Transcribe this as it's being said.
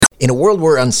In a world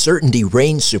where uncertainty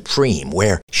reigns supreme,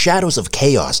 where shadows of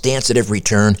chaos dance at every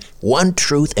turn, one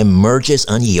truth emerges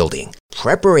unyielding.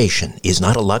 Preparation is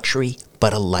not a luxury,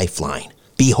 but a lifeline.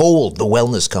 Behold the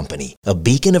Wellness Company, a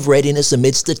beacon of readiness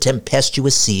amidst the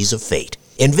tempestuous seas of fate.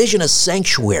 Envision a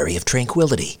sanctuary of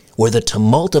tranquility, where the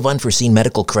tumult of unforeseen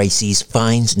medical crises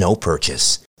finds no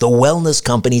purchase. The Wellness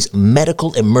Company's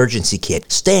Medical Emergency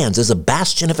Kit stands as a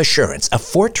bastion of assurance, a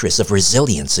fortress of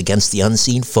resilience against the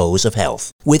unseen foes of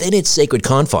health. Within its sacred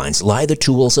confines lie the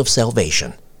tools of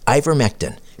salvation.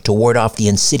 Ivermectin, to ward off the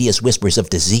insidious whispers of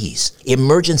disease.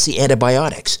 Emergency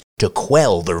antibiotics, to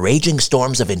quell the raging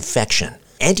storms of infection.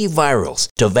 Antivirals,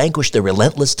 to vanquish the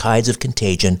relentless tides of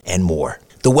contagion, and more.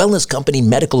 The Wellness Company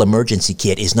Medical Emergency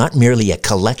Kit is not merely a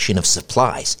collection of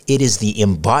supplies. It is the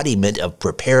embodiment of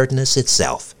preparedness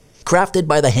itself. Crafted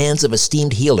by the hands of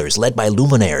esteemed healers led by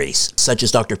luminaries such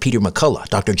as Dr. Peter McCullough,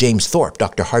 Dr. James Thorpe,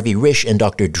 Dr. Harvey Risch, and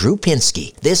Dr. Drew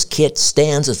Pinsky, this kit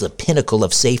stands as the pinnacle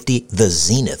of safety, the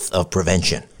zenith of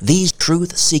prevention. These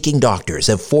truth-seeking doctors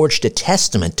have forged a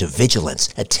testament to vigilance,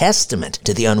 a testament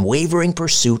to the unwavering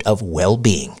pursuit of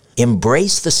well-being.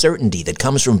 Embrace the certainty that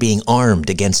comes from being armed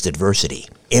against adversity.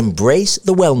 Embrace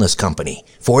the Wellness Company,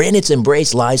 for in its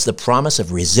embrace lies the promise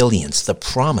of resilience, the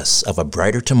promise of a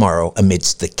brighter tomorrow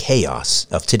amidst the chaos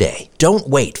of today. Don't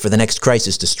wait for the next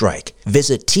crisis to strike.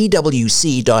 Visit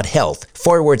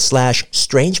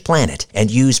twc.health/Strange Planet and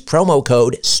use promo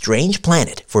code Strange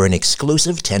Planet for an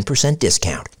exclusive 10%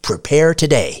 discount. Prepare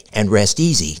today and rest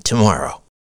easy tomorrow.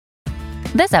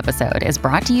 This episode is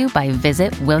brought to you by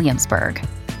Visit Williamsburg.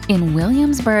 In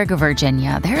Williamsburg,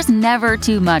 Virginia, there's never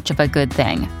too much of a good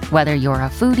thing. Whether you're a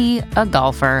foodie, a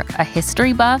golfer, a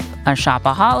history buff, a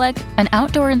shopaholic, an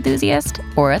outdoor enthusiast,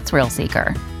 or a thrill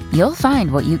seeker, you'll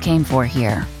find what you came for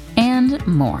here and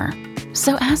more.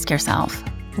 So ask yourself,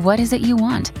 what is it you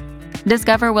want?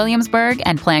 Discover Williamsburg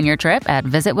and plan your trip at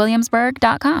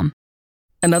visitwilliamsburg.com.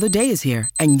 Another day is here,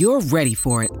 and you're ready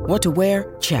for it. What to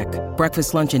wear? Check.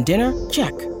 Breakfast, lunch, and dinner?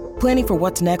 Check. Planning for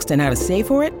what's next and how to save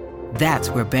for it? That's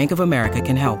where Bank of America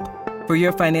can help. For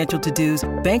your financial to-dos,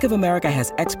 Bank of America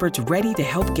has experts ready to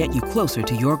help get you closer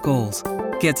to your goals.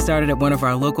 Get started at one of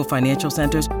our local financial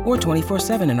centers or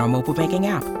 24/7 in our mobile banking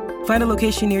app. Find a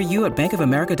location near you at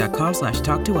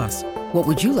bankofamerica.com/talktous. What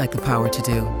would you like the power to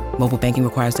do? Mobile banking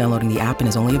requires downloading the app and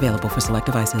is only available for select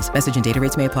devices. Message and data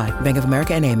rates may apply. Bank of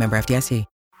America NA, member FDIC.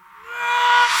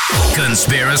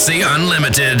 Conspiracy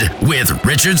Unlimited with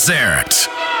Richard Syrett.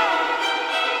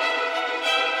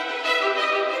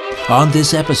 On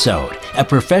this episode, a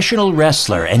professional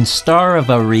wrestler and star of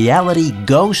a reality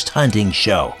ghost hunting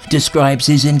show describes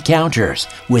his encounters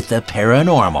with the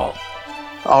paranormal.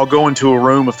 I'll go into a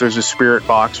room if there's a spirit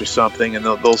box or something, and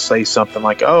they'll say something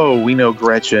like, "Oh, we know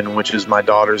Gretchen," which is my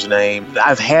daughter's name.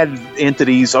 I've had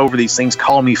entities over these things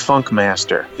call me Funk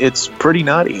Master. It's pretty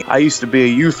nutty. I used to be a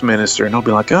youth minister, and they'll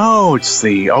be like, "Oh, it's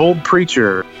the old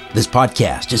preacher." This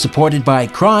podcast is supported by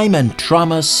Crime and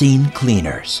Trauma Scene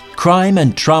Cleaners. Crime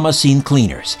and Trauma Scene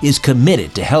Cleaners is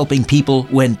committed to helping people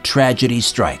when tragedy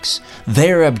strikes.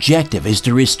 Their objective is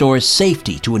to restore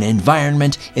safety to an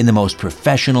environment in the most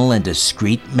professional and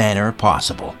discreet manner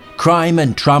possible. Crime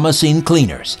and Trauma Scene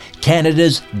Cleaners,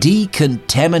 Canada's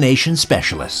decontamination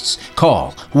specialists.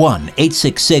 Call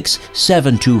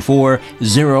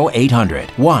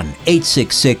 1-866-724-0800.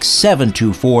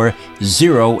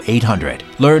 1-866-724-0800.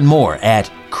 Learn more at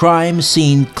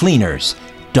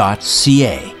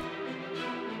crimescenecleaners.ca.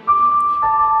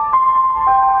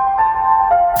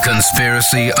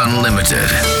 Conspiracy Unlimited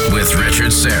with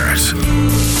Richard Syrett.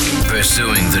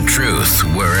 Pursuing the truth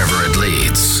wherever it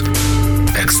leads.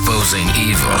 Exposing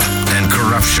evil and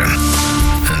corruption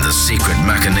and the secret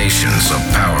machinations of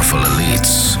powerful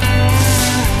elites.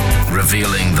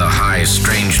 Revealing the high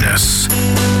strangeness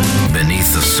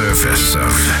beneath the surface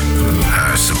of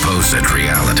our supposed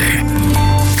reality.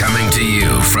 Coming to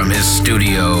you from his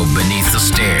studio beneath the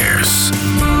stairs.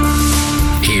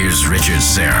 Here's Richard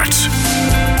Syrett.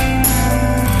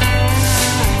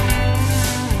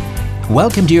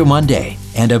 Welcome to your Monday,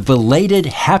 and a belated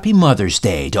Happy Mother's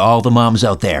Day to all the moms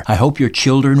out there. I hope your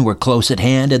children were close at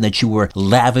hand and that you were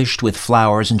lavished with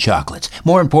flowers and chocolates.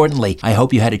 More importantly, I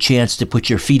hope you had a chance to put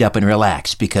your feet up and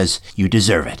relax, because you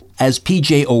deserve it. As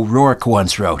P.J. O'Rourke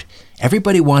once wrote,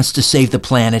 everybody wants to save the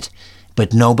planet,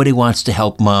 but nobody wants to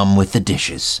help Mom with the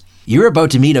dishes. You're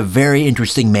about to meet a very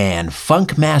interesting man,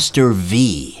 Funk Master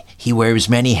V. He wears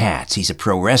many hats. He's a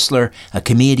pro wrestler, a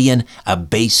comedian, a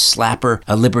bass slapper,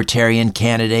 a libertarian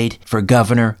candidate for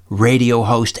governor, radio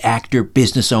host, actor,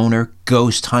 business owner,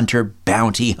 ghost hunter,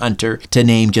 bounty hunter, to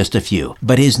name just a few.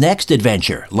 But his next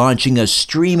adventure, launching a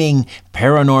streaming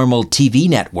paranormal TV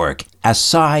network,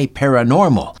 Asai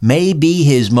Paranormal may be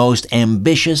his most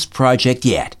ambitious project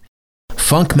yet.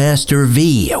 Funkmaster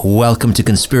V, welcome to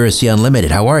Conspiracy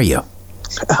Unlimited. How are you?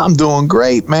 I'm doing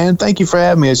great, man. Thank you for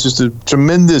having me. It's just a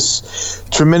tremendous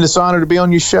honor to be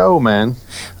on your show, man.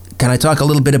 Can I talk a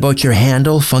little bit about your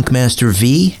handle, Funkmaster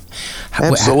V?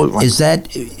 Absolutely. Is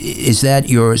that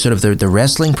your sort of the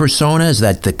wrestling persona? Is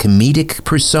that the comedic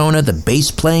persona, the bass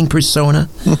playing persona?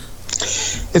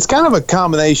 It's kind of a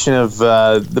combination of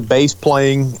the bass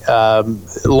playing.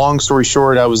 Long story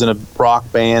short, I was in a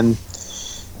rock band,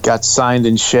 got signed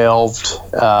and shelved.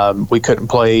 We couldn't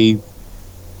play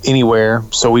anywhere,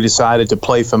 so we decided to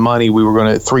play for money.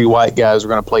 Three white guys were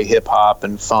going to play hip hop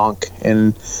and funk,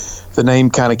 and the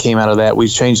name kind of came out of that. We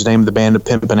changed the name of the band to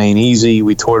Pimpin' Ain't Easy.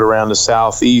 We toured around the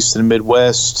Southeast and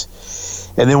Midwest,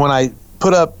 and then when I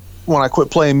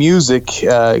quit playing music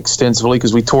extensively,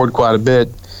 because we toured quite a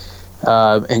bit,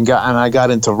 and I got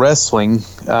into wrestling,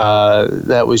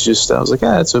 that was just, I was like,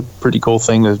 that's a pretty cool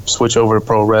thing to switch over to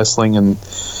pro wrestling. And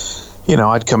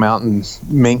I'd come out in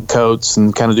mink coats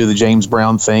and kind of do the James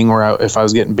Brown thing where if I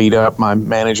was getting beat up, my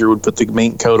manager would put the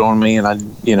mink coat on me, and a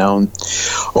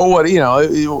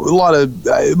lot of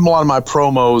my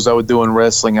promos I would do in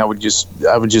wrestling, I would just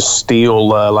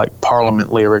steal like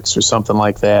Parliament lyrics or something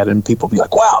like that, and people would be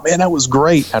like, "Wow, man, that was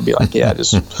great." I'd be like, "Yeah, I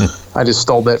just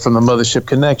stole that from the Mothership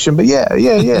Connection." But yeah,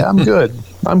 I'm good.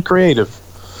 I'm creative.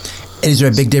 Is there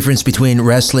a big difference between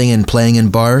wrestling and playing in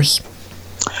bars?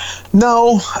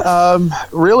 No,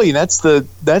 really, that's the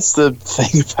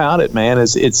thing about it, man. I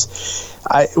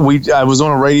was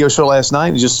on a radio show last night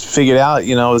and just figured out,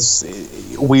 I'm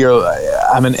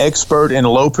an expert in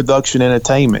low production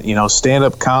entertainment,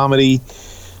 stand-up comedy,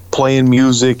 playing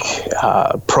music,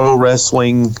 pro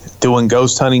wrestling, doing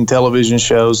ghost hunting television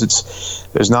shows.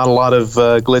 There's not a lot of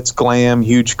glitz glam,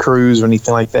 huge crews or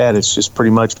anything like that. It's just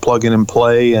pretty much plug in and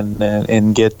play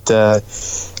and get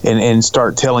and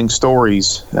start telling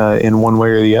stories in one way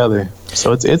or the other.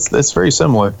 So it's very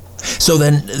similar. So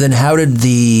then how did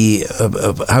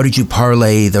you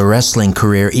parlay the wrestling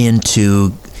career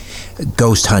into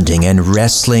ghost hunting and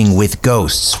wrestling with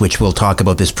ghosts, which we'll talk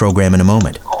about this program in a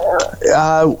moment?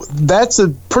 That's a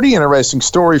pretty interesting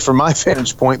story from my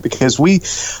vantage point, because me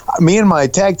and my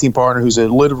tag team partner, who's a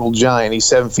literal giant, he's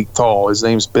 7 feet tall. His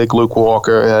name's Big Luke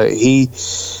Walker. He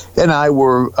and I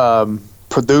were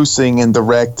producing and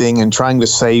directing and trying to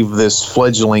save this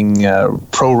fledgling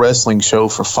pro wrestling show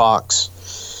for Fox.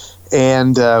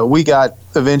 And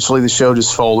eventually the show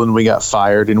just folded and we got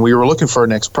fired, and we were looking for our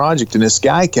next project, and this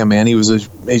guy came in.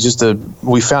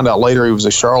 We found out later he was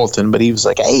a charlatan, but he was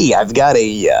like, "Hey, I've got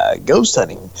a ghost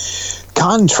hunting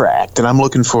contract and I'm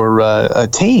looking for a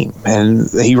team." And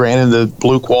he ran into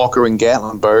Luke Walker in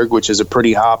Gatlinburg, which is a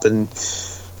pretty hopping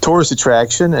tourist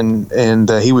attraction, and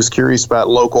he was curious about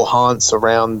local haunts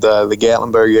around the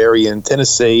Gatlinburg area in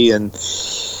Tennessee, and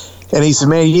he said,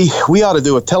 "Man, we ought to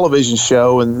do a television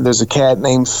show, and there's a cat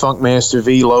named Funkmaster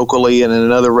V locally, and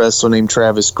another wrestler named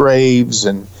Travis Graves."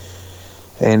 And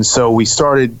so we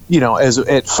started,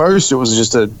 at first it was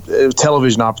just a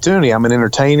television opportunity. I'm an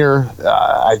entertainer.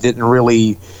 I didn't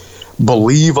really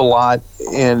believe a lot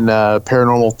in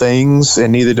paranormal things,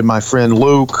 and neither did my friend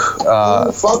Luke.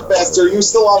 Funkmaster, are you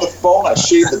still on the phone? I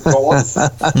shaved the phone.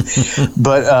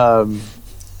 But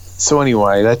so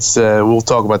anyway, that's we'll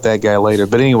talk about that guy later.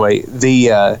 But anyway,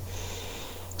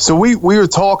 so we were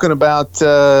talking about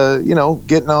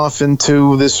getting off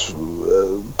into this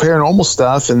paranormal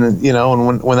stuff, and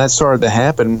and when that started to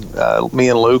happen, me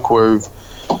and Luke were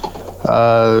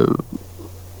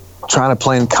trying to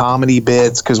plan comedy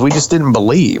bits, because we just didn't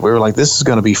believe. We were like, this is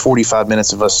going to be 45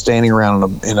 minutes of us standing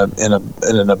around in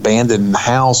an abandoned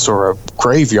house or a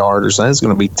graveyard or something. It's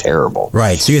going to be terrible.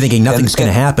 Right. So you're thinking nothing's going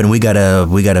to happen. We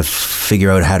gotta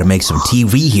figure out how to make some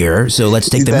TV here. So let's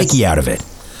take the Mickey out of it.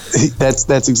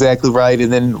 That's exactly right.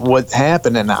 And then what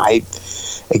happened? And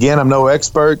I'm no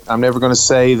expert. I'm never going to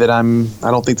say that I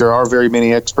don't think there are very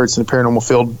many experts in the paranormal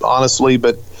field, honestly,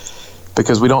 but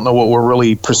because we don't know what we're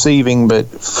really perceiving. But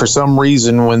for some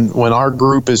reason, when our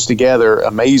group is together,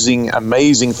 amazing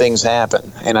things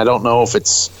happen. And I don't know if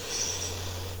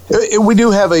we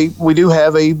do have a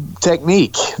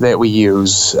technique that we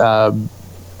use.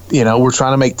 We're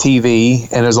trying to make TV,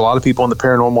 and there's a lot of people in the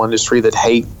paranormal industry that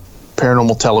hate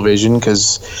paranormal television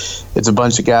because it's a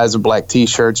bunch of guys in black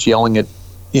T-shirts yelling at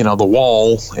the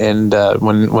wall, and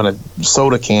when a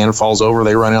soda can falls over,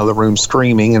 they run out of the room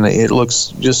screaming, and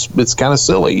it's kind of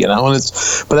silly,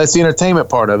 but that's the entertainment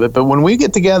part of it. But when we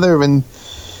get together and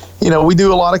we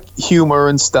do a lot of humor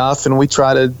and stuff, and we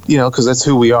try to because that's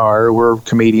who we are. We're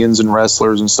comedians and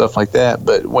wrestlers and stuff like that.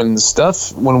 But when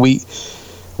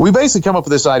we basically come up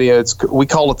with this idea. We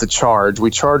call it the charge.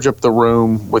 We charge up the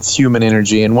room with human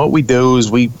energy, and what we do is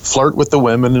we flirt with the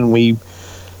women and we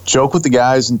joke with the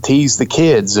guys and tease the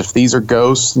kids. If these are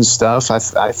ghosts and stuff,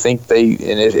 I think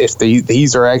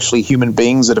these are actually human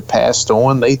beings that have passed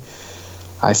on,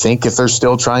 I think if they're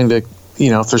still trying to,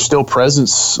 if there's still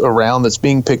presence around that's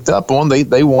being picked up on,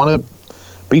 they want to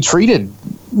be treated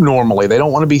normally. They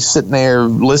don't want to be sitting there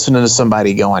listening to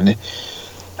somebody going,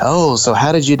 oh, so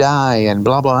how did you die? And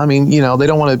blah, blah. I mean, they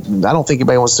don't want to, I don't think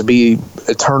anybody wants to be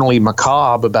eternally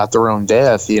macabre about their own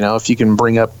death. If you can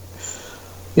bring up,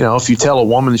 if you tell a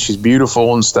woman she's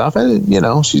beautiful and stuff,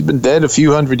 she's been dead a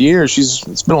few hundred years.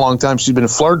 It's been a long time she's been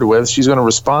flirted with. She's going to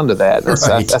respond to that.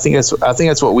 Right. I think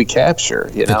that's what we capture,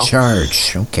 The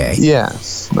charge. Okay. Yeah.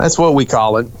 That's what we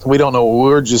call it. We don't know.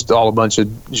 We're just all a bunch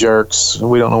of jerks.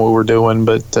 We don't know what we're doing,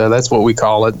 but that's what we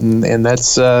call it. And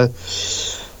that's,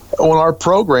 on our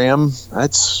program,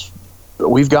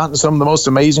 we've gotten some of the most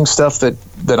amazing stuff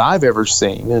that I've ever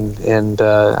seen.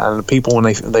 And people,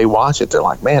 when they watch it, they're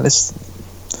like, man, this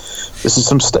is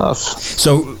some stuff.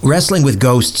 So Wrestling with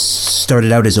Ghosts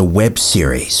started out as a web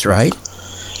series, right?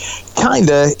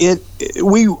 Kinda. The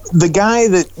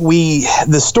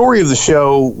story of the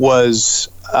show was,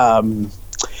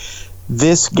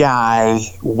 this guy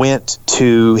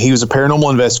he was a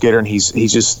paranormal investigator, and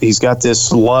he's got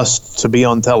this lust to be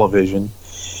on television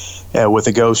with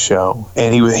a ghost show.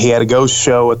 And he had a ghost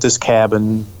show at this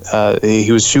cabin.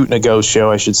 He was shooting a ghost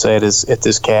show, I should say, at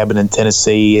this cabin in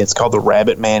Tennessee. It's called the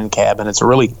Rabbit Man Cabin. It's a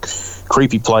really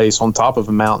creepy place on top of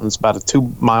a mountain. It's about a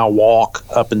 2-mile walk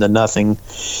up into nothing.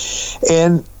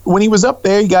 And when he was up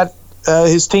there,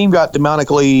 his team got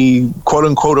demonically, quote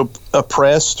unquote,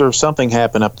 oppressed, or something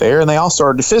happened up there, and they all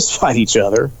started to fist fight each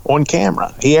other on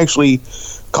camera. He actually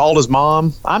called his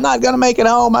mom. I'm not going to make it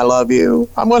home. I love you.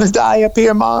 I'm going to die up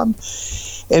here, Mom.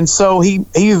 And so he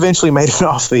eventually made it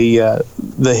off the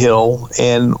hill.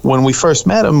 And when we first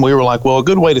met him, we were like, well, a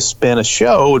good way to spin a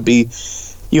show would be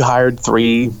you hired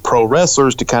 3 pro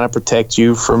wrestlers to kind of protect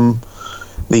you from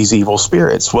these evil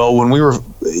spirits. Well, when we were,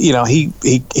 he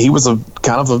was a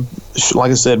kind of a,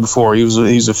 like I said before,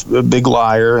 he's a big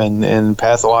liar and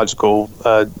pathological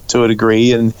to a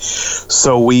degree. And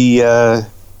so we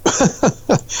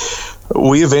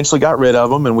eventually got rid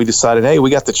of him, and we decided, hey, we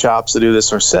got the chops to do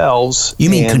this ourselves. You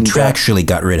mean contractually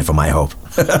got rid of him, I hope.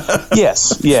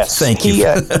 Yes. Thank you.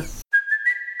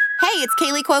 Hey, it's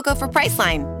Kaylee Cuoco for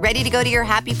Priceline. Ready to go to your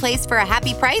happy place for a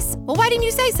happy price? Well, why didn't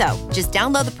you say so? Just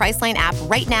download the Priceline app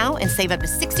right now and save up to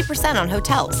 60% on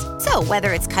hotels. So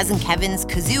whether it's Cousin Kevin's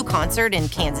Kazoo Concert in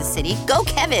Kansas City, go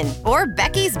Kevin, or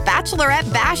Becky's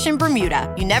Bachelorette Bash in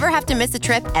Bermuda, you never have to miss a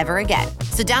trip ever again.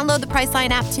 So download the Priceline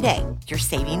app today. Your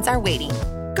savings are waiting.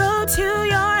 Go to your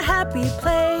happy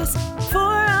place for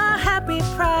a happy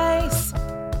price.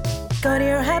 Go to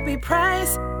your happy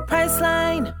price,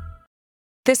 Priceline.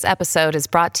 This episode is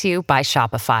brought to you by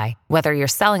Shopify. Whether you're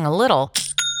selling a little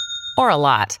or a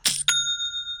lot,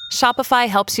 Shopify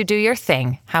helps you do your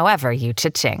thing, however you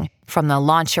cha-ching. From the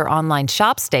launch your online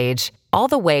shop stage, all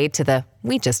the way to the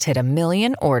we just hit 1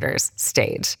 million orders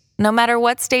stage. No matter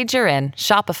what stage you're in,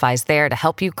 Shopify's there to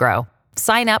help you grow.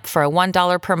 Sign up for a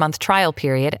 $1 per month trial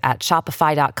period at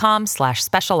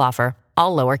shopify.com/special offer,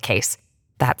 all lowercase.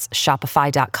 That's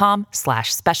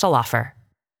shopify.com/special offer.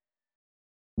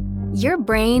 Your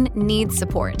brain needs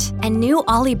support, and new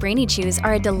Ollie Brainy Chews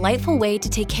are a delightful way to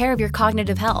take care of your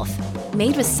cognitive health.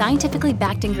 Made with scientifically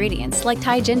backed ingredients like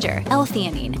Thai ginger,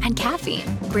 L-theanine, and caffeine,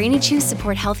 Brainy Chews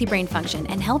support healthy brain function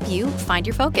and help you find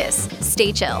your focus,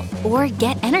 stay chill, or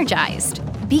get energized.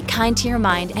 Be kind to your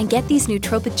mind and get these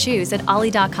nootropic chews at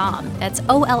ollie.com. That's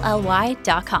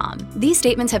OLLY.com. These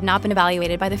statements have not been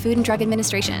evaluated by the Food and Drug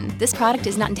Administration. This product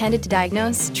is not intended to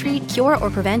diagnose, treat, cure, or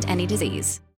prevent any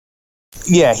disease.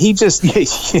 Yeah, he's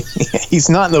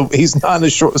not in a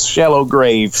shallow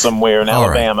grave somewhere in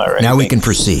Alabama. Right. Now we can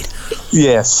proceed.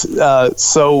 Yes.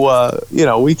 So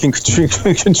we can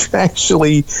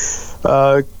contractually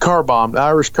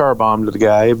Irish car bomb to the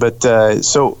guy, but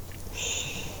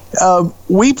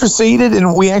we proceeded,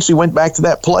 and we actually went back to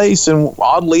that place, and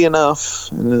oddly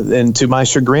enough, and to my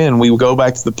chagrin, we would go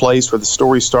back to the place where the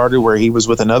story started, where he was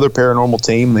with another paranormal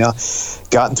team. They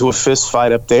got into a fist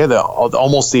fight up there.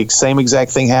 Almost the same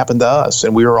exact thing happened to us,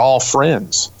 and we were all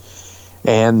friends.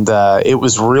 And it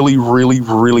was really, really,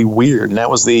 really weird. And that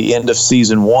was the end of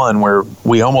season 1, where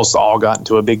we almost all got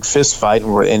into a big fist fight,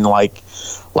 and we're in like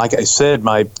like I said,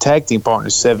 my tag team partner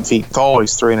is 7 feet tall.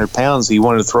 He's 300 pounds. He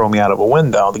wanted to throw me out of a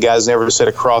window. The guy's never said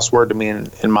a cross word to me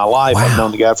in my life. Wow. I've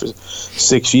known the guy for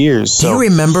 6 years. Do you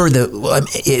remember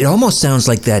it almost sounds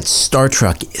like that Star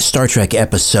Trek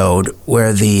episode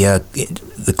where the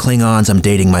Klingons, I'm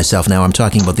dating myself now, I'm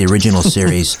talking about the original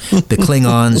series, the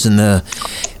Klingons and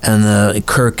the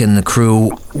Kirk and the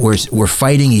crew were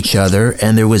fighting each other,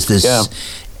 and there was this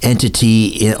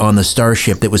entity on the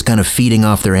starship that was kind of feeding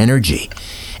off their energy,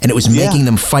 and it was making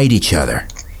them fight each other.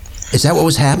 Is that what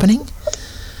was happening?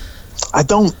 I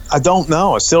don't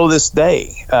know. Still to this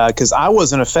day, because I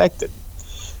wasn't affected,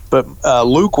 but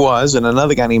Luke was, and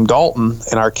another guy named Dalton,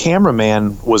 and our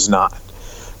cameraman was not.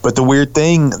 But the weird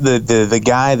thing, the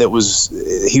guy that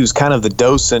he was kind of the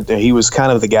docent, he was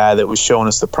kind of the guy that was showing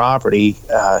us the property,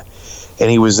 and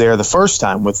he was there the first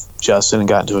time with Justin and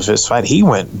got into a fist fight. He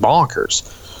went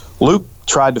bonkers. Luke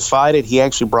tried to fight it. He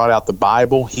actually brought out the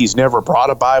Bible. He's never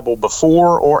brought a Bible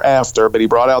before or after, but he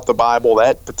brought out the Bible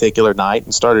that particular night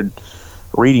and started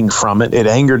reading from it. It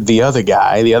angered the other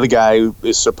guy. The other guy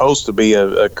is supposed to be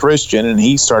a Christian, and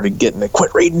he started getting it.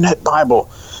 Quit reading that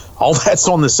Bible. All that's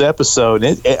on this episode. Me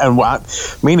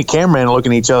and the cameraman are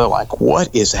looking at each other like,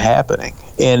 what is happening?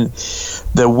 And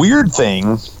the weird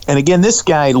thing, and again, this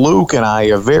guy, Luke, and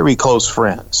I are very close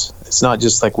friends. It's not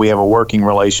just like we have a working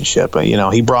relationship. But,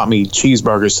 he brought me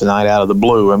cheeseburgers tonight out of the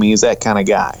blue. I mean, he's that kind of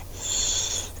guy.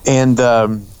 And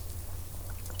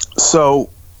so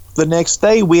the next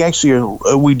day, we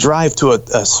drive to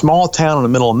a small town in the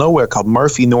middle of nowhere called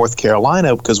Murphy, North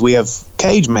Carolina, because we have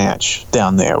cage match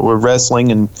down there. We're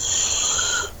wrestling, and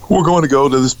we're going to go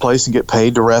to this place and get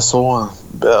paid to wrestle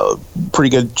a pretty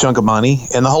good chunk of money.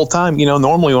 And the whole time,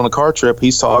 normally on a car trip,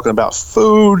 he's talking about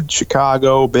food,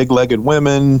 Chicago, big-legged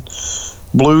women,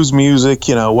 blues music,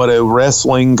 whatever,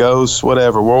 wrestling, ghosts,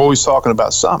 whatever. We're always talking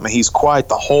about something. He's quiet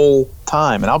the whole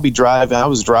time. And I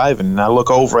was driving, and I look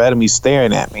over at him. He's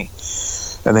staring at me.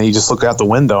 And then he just look out the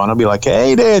window, and I'll be like,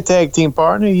 hey there, tag team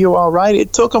partner, you all right?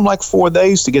 It took him like 4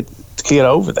 days to get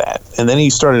over that. And then he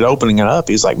started opening it up.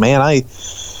 He's like, man, I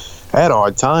had a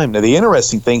hard time. Now, the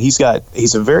interesting thing, he's a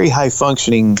very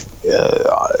high-functioning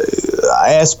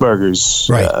Asperger's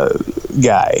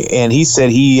guy. And he said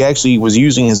he actually was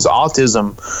using his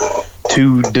autism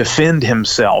to defend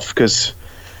himself, because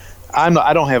I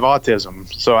don't have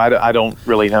autism, so I don't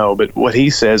really know. But what he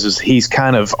says is he's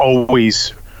kind of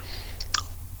always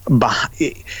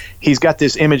he's got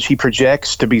this image he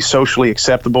projects to be socially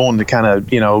acceptable and to kind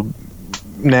of,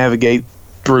 navigate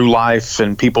through life,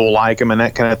 and people like him and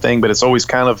that kind of thing. But it's always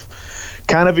kind of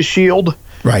a shield.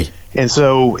 Right. And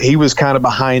so he was kind of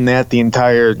behind that the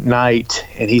entire night.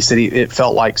 And he said it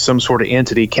felt like some sort of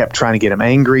entity kept trying to get him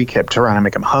angry, kept trying to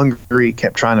make him hungry,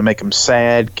 kept trying to make him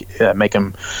sad, make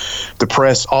him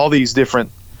depressed, all these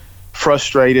different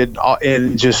frustrated,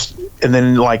 and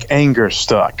then like anger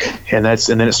stuck. And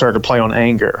then it started to play on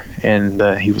anger.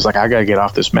 And he was like, I got to get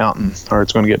off this mountain or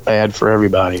it's going to get bad for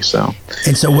everybody. So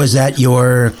was that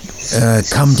your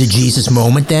come to Jesus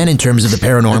moment then in terms of the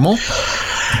paranormal?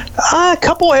 A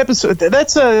couple episodes.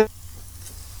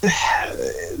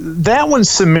 That one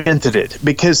cemented it,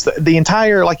 because the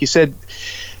entire, like you said,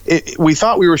 we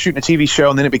thought we were shooting a TV show,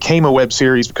 and then it became a web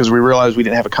series because we realized we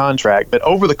didn't have a contract. But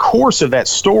over the course of that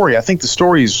story, I think the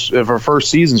stories of our first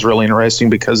season is really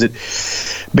interesting because it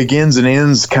begins and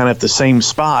ends kind of at the same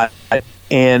spot.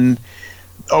 And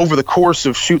over the course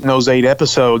of shooting those 8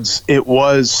 episodes,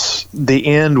 the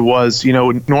end was,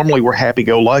 normally we're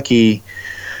happy-go-lucky,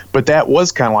 but that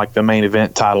was kind of like the main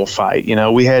event title fight.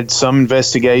 We had some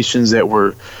investigations that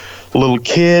were little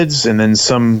kids, and then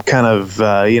some kind of,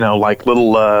 like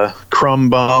little crumb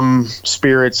bum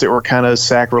spirits that were kind of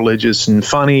sacrilegious and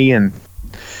funny. And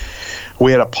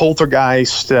we had a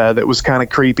poltergeist that was kind of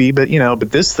creepy. But,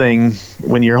 but this thing,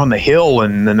 when you're on the hill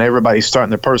and then everybody's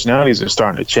their personalities are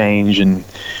starting to change. And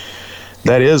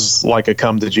that is like a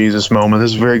come to Jesus moment.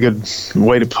 This is a very good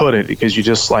way to put it, because you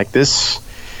just like this.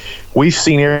 We've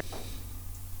seen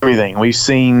everything. We've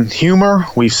seen humor.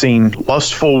 We've seen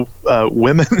lustful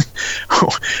women.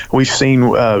 We've seen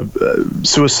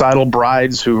suicidal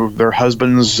brides who their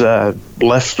husbands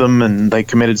left them and they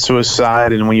committed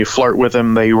suicide. And when you flirt with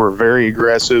them, they were very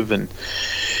aggressive. And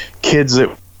kids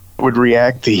that would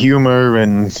react to humor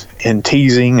and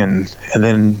teasing, and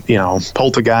then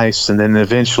poltergeists. And then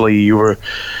eventually you were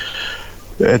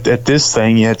at this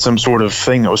thing, you had some sort of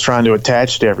thing that was trying to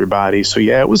attach to everybody. So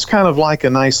yeah, it was kind of like a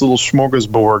nice little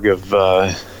smorgasbord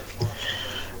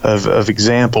of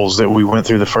examples that we went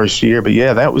through the first year. But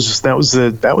yeah, that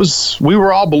was we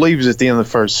were all believers at the end of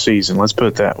the first season. Let's put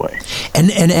it that way.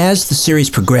 And as the series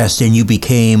progressed and you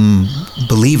became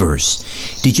believers,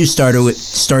 did you start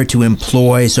to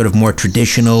employ sort of more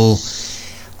traditional,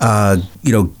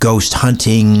 ghost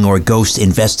hunting or ghost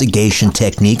investigation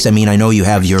techniques? I mean, I know you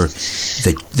have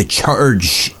the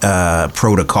charge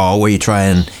protocol where you try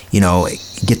and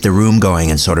get the room going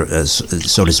and sort of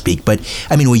so to speak. But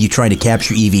I mean, were you trying to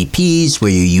capture EVPs? Were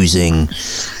you using,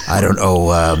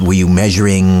 were you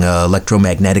measuring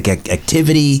electromagnetic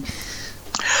activity?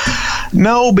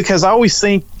 No, because I always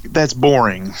think that's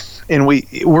boring, and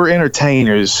we're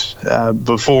entertainers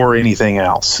before anything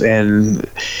else. And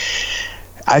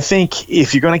I think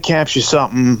if you're going to capture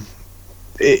something,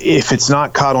 if it's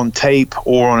not caught on tape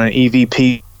or on an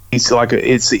EVP, it's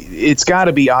got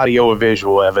to be audio or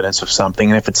visual evidence of something.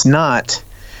 And if it's not,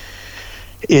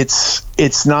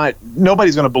 it's not.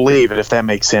 Nobody's going to believe it, if that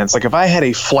makes sense. Like if I had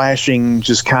a flashing,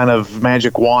 just kind of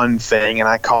magic wand thing, and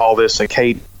I call this a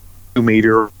K2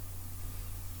 meter.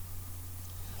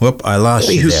 Whoop! I lost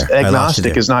you there. Who's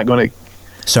agnostic is not going to.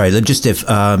 Sorry, just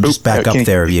back up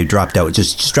there. You dropped out.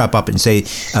 Just drop up and say,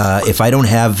 if I don't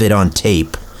have it on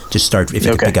tape, just start. If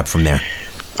you can pick up from there.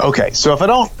 Okay, so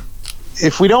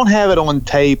if we don't have it on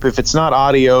tape, if it's not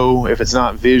audio, if it's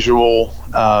not visual,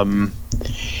 I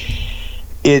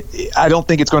don't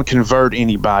think it's going to convert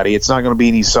anybody. It's not going to be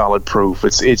any solid proof.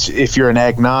 It's if you're an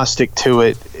agnostic to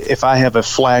it. If I have a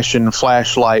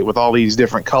flashlight with all these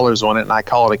different colors on it, and I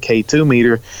call it a K2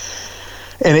 meter,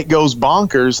 and it goes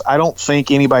bonkers, I don't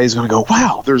think anybody's going to go,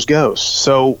 wow, there's ghosts.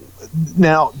 So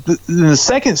now, in the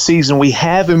second season, we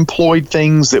have employed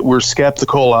things that we're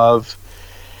skeptical of.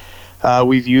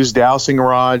 We've used dowsing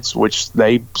rods, which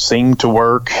they seem to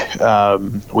work.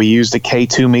 We used a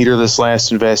K2 meter this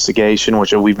last investigation,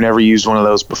 which we've never used one of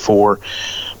those before.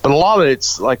 But a lot of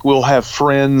it's like we'll have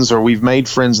friends, or we've made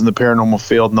friends in the paranormal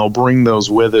field, and they'll bring those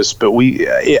with us. But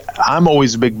I'm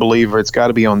always a big believer it's got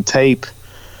to be on tape,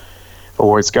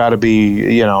 or it's got to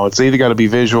be, it's either got to be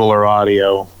visual or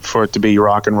audio for it to be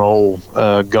rock and roll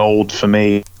gold for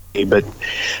me. But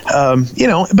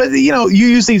you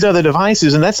use these other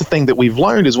devices, and that's the thing that we've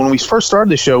learned is when we first started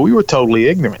the show, we were totally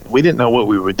ignorant. We didn't know what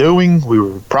we were doing. We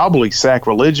were probably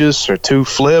sacrilegious or too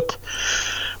flip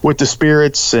with the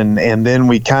spirits, and then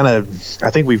we kind of,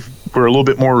 I think we're a little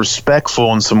bit more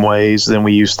respectful in some ways than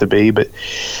we used to be. But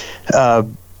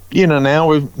now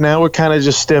we're kind of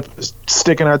just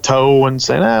sticking our toe and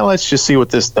saying, let's just see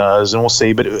what this does, and we'll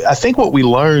see. But I think what we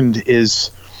learned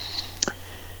is,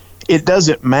 it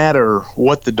doesn't matter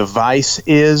what the device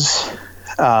is,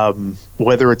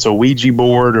 whether it's a Ouija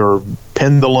board or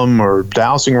pendulum or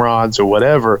dowsing rods or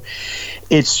whatever.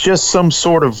 It's just some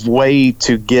sort of way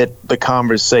to get the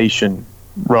conversation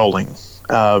rolling.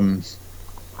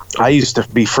 I used to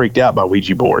be freaked out by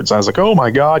Ouija boards. I was like, oh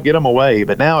my God, get them away.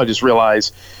 But now I just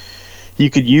realize you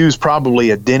could use probably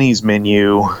a Denny's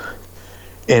menu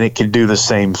and it could do the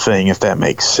same thing, if that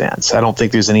makes sense. I don't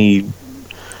think there's any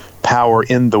power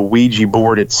in the Ouija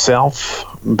board itself,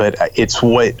 but it's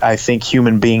what I think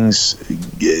human beings,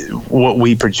 what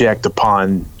we project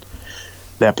upon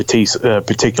that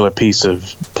particular piece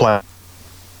of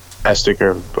plastic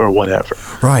or whatever.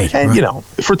 Right. And right.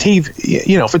 For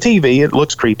TV, it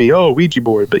looks creepy. Oh, Ouija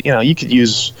board, but you could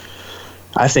use,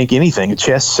 I think, anything, a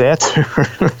chess set,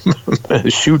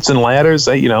 chutes and ladders.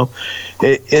 And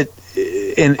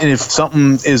if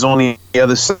something is on the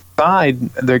other side,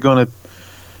 they're going to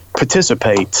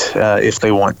participate if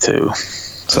they want to.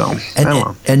 So, I don't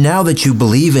know. And now that you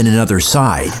believe in another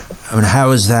side, I mean,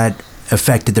 how has that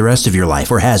affected the rest of your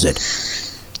life, or has it?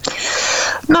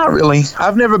 Not really.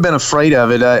 I've never been afraid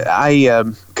of it. I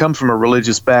come from a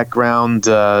religious background.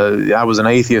 I was an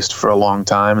atheist for a long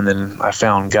time, and then I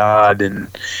found God, and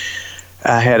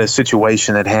I had a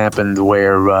situation that happened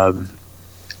where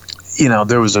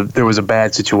there was a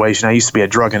bad situation. I used to be a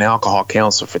drug and alcohol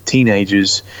counselor for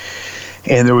teenagers,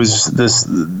 and there was this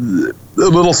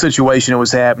little situation that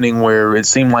was happening where it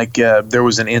seemed like there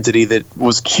was an entity that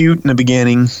was cute in the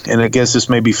beginning, and I guess this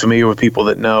may be familiar with people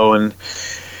that know, and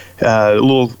a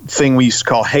little thing we used to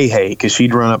call hey, hey, because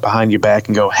she'd run up behind your back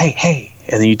and go, hey, hey,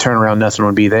 and then you turn around, nothing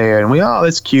would be there, and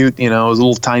that's cute, it was a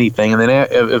little tiny thing, and then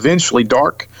eventually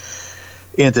dark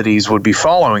entities would be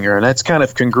following her, and that's kind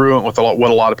of congruent with what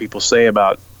a lot of people say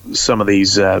about some of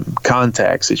these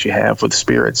contacts that you have with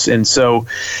spirits. And so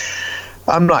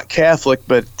I'm not Catholic,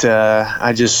 but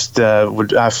I just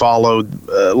I followed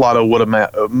a lot of what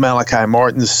Malachi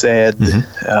Martin said,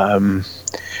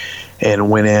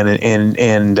 and went in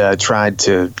and tried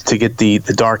to get the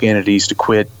dark entities to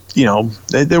quit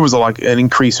there was an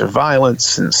increase of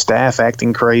violence and staff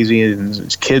acting crazy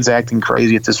and kids acting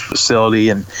crazy at this facility.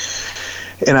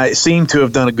 And I seem to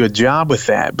have done a good job with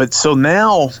that. But so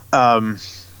now,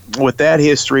 with that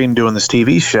history and doing this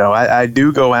TV show, I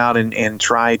do go out and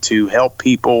try to help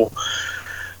people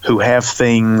who have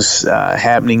things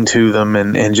happening to them.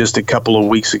 And just a couple of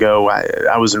weeks ago,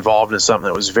 I was involved in something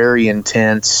that was very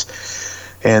intense.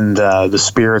 And the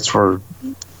spirits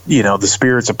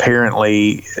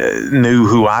apparently knew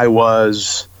who I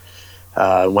was.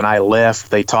 When I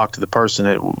left, they talked to the person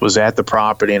that was at the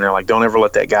property, and they're like, don't ever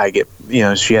let that guy get,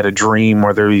 she had a dream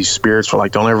where these spirits were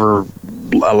like, don't ever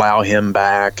allow him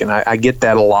back. And I get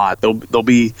that a lot.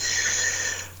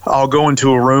 I'll go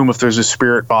into a room if there's a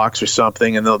spirit box or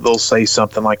something, and they'll say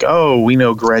something like, oh, we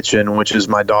know Gretchen, which is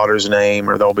my daughter's name,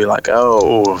 or they'll be like,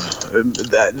 oh,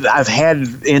 I've had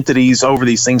entities over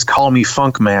these things call me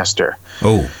Funk Master.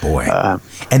 Oh boy!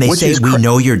 And they say we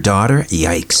know your daughter.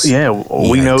 Yikes! Yeah,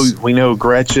 Yikes. we know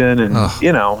Gretchen, and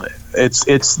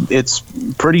it's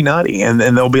pretty nutty. And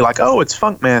they'll be like, oh, it's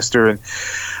Funk Master, and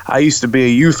I used to be a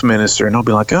youth minister, and they'll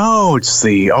be like, oh, it's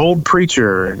the old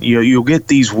preacher, and you'll get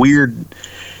these weird.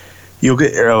 You'll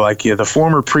get the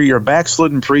former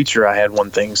backslidden preacher. I had one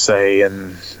thing say,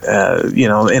 and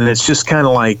and it's just kind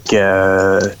of like,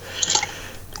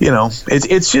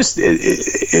 it's just,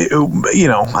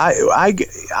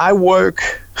 I work,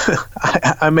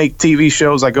 I make TV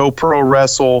shows, I go pro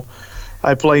wrestle,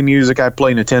 I play music, I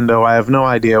play Nintendo. I have no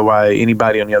idea why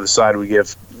anybody on the other side would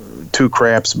give two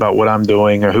craps about what I'm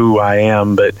doing or who I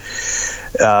am, but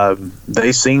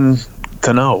they seem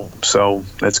to know. So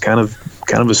that's kind of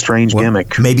a strange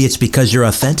gimmick. Maybe it's because you're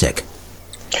authentic.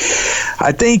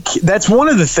 I think that's one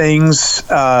of the things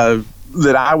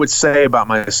that I would say about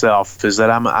myself is that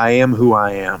I am who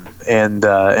I am, and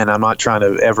I'm not trying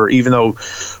to ever, even though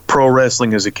pro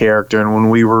wrestling is a character, and when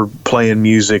we were playing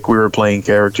music, we were playing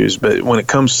characters, but when it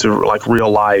comes to like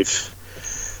real life,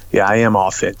 yeah, I am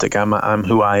authentic. I'm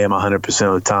who I am 100%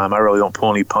 of the time. I really don't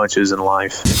pull any punches in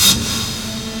life.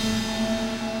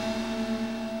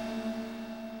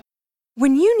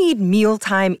 When you need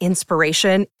mealtime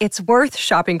inspiration, it's worth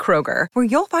shopping Kroger, where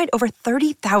you'll find over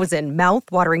 30,000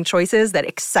 mouth-watering choices that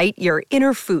excite your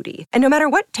inner foodie. And no matter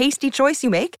what tasty choice you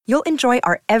make, you'll enjoy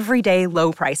our everyday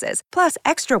low prices, plus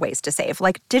extra ways to save,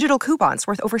 like digital coupons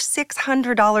worth over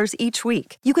 $600 each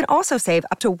week. You can also save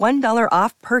up to $1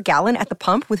 off per gallon at the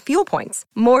pump with fuel points.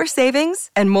 More savings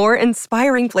and more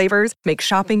inspiring flavors make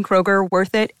shopping Kroger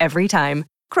worth it every time.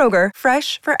 Kroger,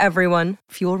 fresh for everyone.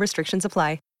 Fuel restrictions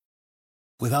apply.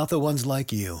 Without the ones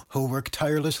like you, who work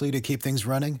tirelessly to keep things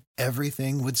running,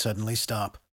 everything would suddenly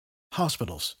stop.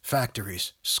 Hospitals,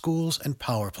 factories, schools, and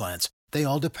power plants, they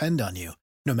all depend on you.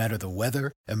 No matter the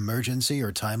weather, emergency,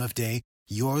 or time of day,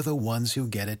 you're the ones who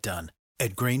get it done.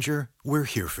 At Grainger, we're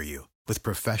here for you with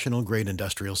professional-grade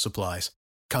industrial supplies.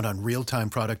 Count on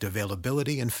real-time product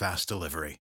availability and fast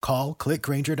delivery. Call,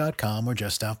 clickgrainger.com, or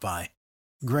just stop by.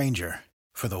 Grainger,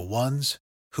 for the ones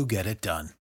who get it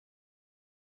done.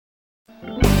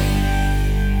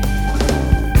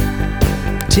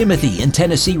 Timothy in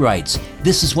Tennessee writes,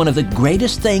 this is one of the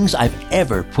greatest things I've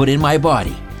ever put in my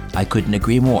body. I couldn't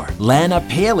agree more. Lana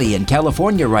Paley in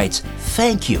California writes,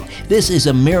 thank you. This is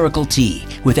a miracle tea.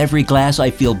 With every glass,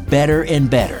 I feel better and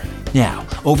better. Now,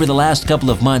 over the last couple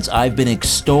of months, I've been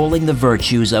extolling the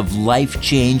virtues of Life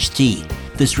Change Tea,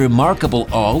 this remarkable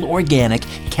all-organic,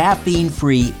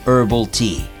 caffeine-free herbal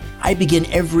tea. I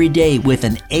begin every day with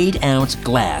an 8-ounce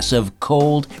glass of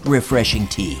cold, refreshing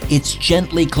tea. It's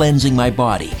gently cleansing my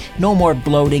body. No more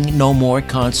bloating, no more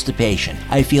constipation.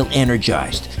 I feel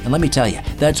energized. And let me tell you,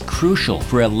 that's crucial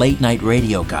for a late-night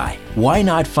radio guy. Why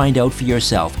not find out for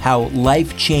yourself how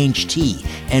Life Change Tea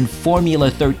and Formula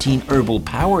 13 Herbal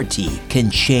Power Tea can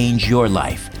change your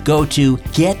life? Go to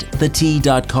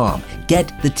getthetea.com.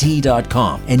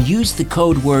 getthetea.com and use the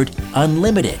code word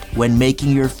UNLIMITED when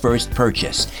making your first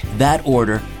purchase. That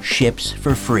order ships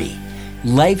for free.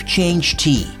 Life Change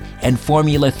Tea and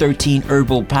Formula 13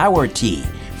 Herbal Power Tea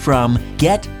from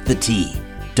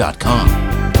getthetea.com.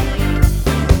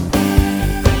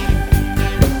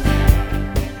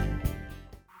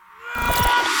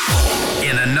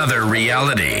 In another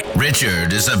reality,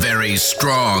 Richard is a very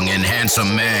strong and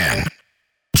handsome man.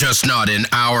 Just not in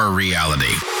our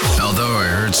reality. Although I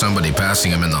heard somebody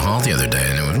passing him in the hall the other day,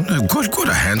 and it was, what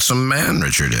a handsome man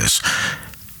Richard is.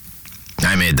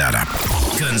 I made that up.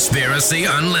 Conspiracy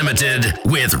Unlimited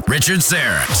with Richard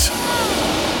Syrett.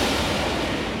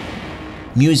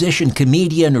 Musician,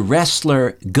 comedian,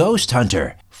 wrestler, ghost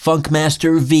hunter,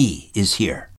 Funkmaster V is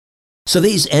here. So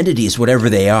these entities, whatever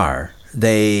they are,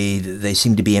 they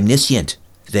seem to be omniscient.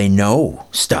 they know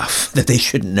stuff that they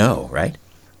shouldn't know, right?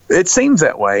 It seems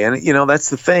that way. And, that's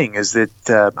the thing is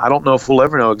that I don't know if we'll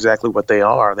ever know exactly what they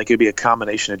are. They could be a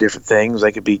combination of different things.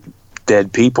 They could be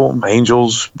dead people,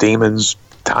 angels, demons,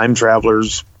 time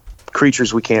travelers,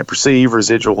 creatures we can't perceive,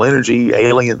 residual energy,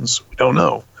 aliens. We don't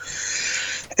know.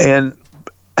 And,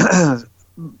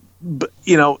 but,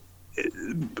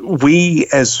 we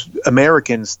as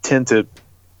Americans tend to,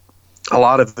 a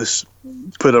lot of us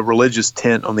put a religious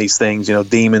tint on these things,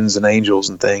 demons and angels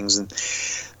and things. And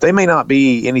they may not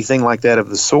be anything like that of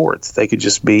the sort. They could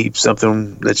just be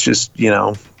something that's just,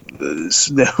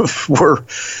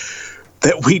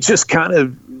 that we just kind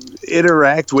of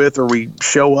interact with, or we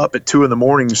show up at 2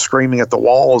 a.m. screaming at the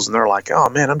walls, and they're like, "Oh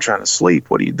man, I'm trying to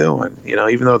sleep. What are you doing?"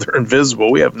 Even though they're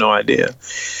invisible, we have no idea.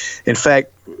 In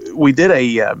fact, we did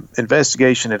a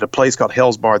investigation at a place called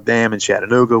Hell's Bar Dam in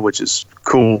Chattanooga, which is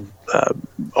cool,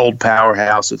 old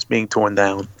powerhouse that's being torn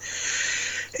down.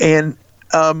 And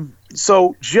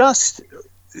so just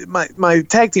my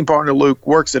tag team partner, Luke,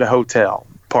 works at a hotel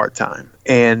part-time,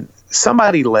 and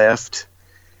somebody left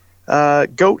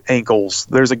goat ankles.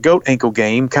 There's a goat ankle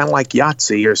game, kind of like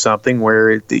Yahtzee or something,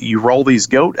 where you roll these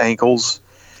goat ankles,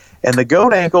 and the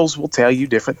goat ankles will tell you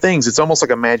different things. It's almost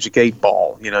like a Magic 8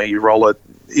 ball. You roll it,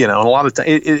 and a lot of times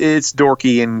it's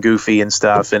dorky and goofy and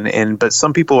stuff, but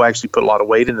some people actually put a lot of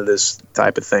weight into this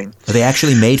type of thing. Are they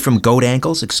actually made from goat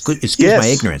ankles? Excuse my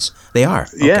ignorance. They are.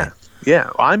 Okay.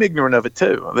 Yeah, I'm ignorant of it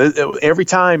too. Every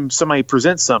time somebody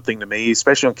presents something to me,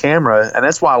 especially on camera, and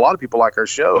that's why a lot of people like our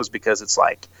shows, because it's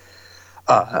like,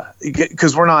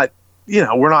 because we're not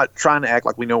trying to act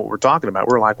like we know what we're talking about.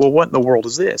 We're like, well, what in the world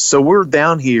is this? So we're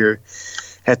down here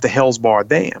at the Hell's Bar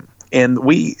Dam, and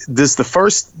this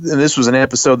was an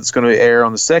episode that's going to air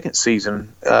on the second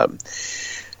season,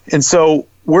 and so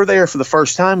we're there for the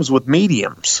first times with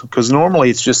mediums, because normally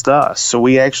it's just us. So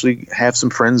we actually have some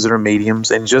friends that are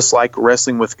mediums, and just like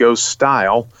Wrestling with Ghosts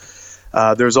style,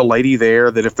 there's a lady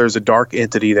there that if there's a dark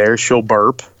entity there, she'll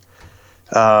burp,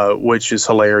 which is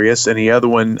hilarious, and the other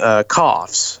one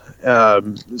coughs.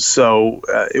 You're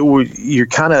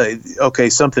kind of, okay,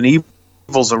 something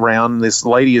evil's around, this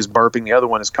lady is burping, the other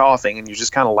one is coughing, and you're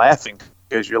just kind of laughing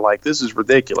because you're like, this is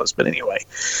ridiculous. But anyway,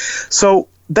 so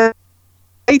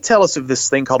they tell us of this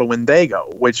thing called a Wendigo,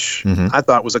 which I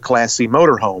thought was a Class C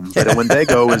motorhome, but a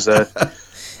Wendigo is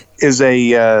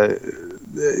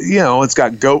it's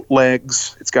got goat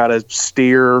legs, it's got a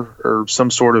steer or some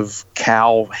sort of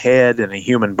cow head and a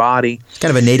human body. It's kind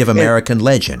of a Native American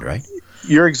legend, right?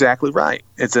 You're exactly right.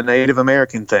 It's a Native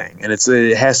American thing, and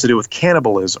it has to do with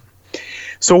cannibalism.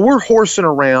 So we're horsing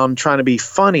around trying to be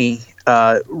funny,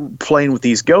 playing with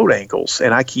these goat ankles,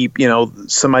 and I keep,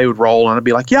 somebody would roll and I'd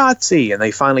be like, Yahtzee, and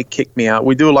they finally kick me out.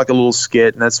 We do like a little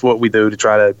skit, and that's what we do to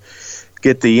try to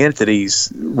get the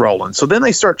entities rolling. So then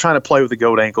they start trying to play with the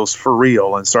goat ankles for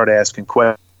real and start asking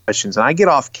questions, and I get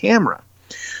off camera.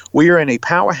 We are in a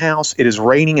powerhouse. It is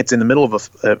raining. It's in the middle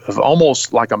of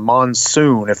almost like a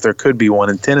monsoon, if there could be one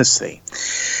in Tennessee.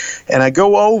 And I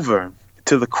go over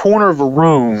to the corner of a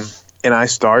room, and I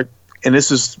start, and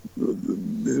this is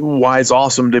why it's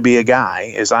awesome to be a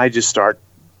guy, is I just start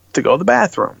to go to the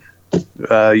bathroom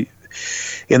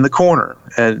in the corner.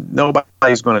 And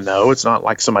nobody's going to know. It's not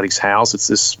like somebody's house. It's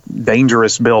this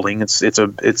dangerous building.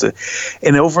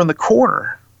 And over in the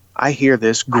corner, I hear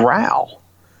this growl.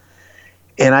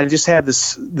 And I just had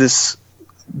this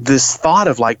thought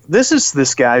of like, this is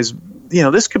this guy's,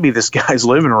 this could be this guy's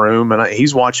living room, and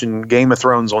he's watching Game of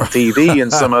Thrones on TV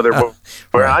and some other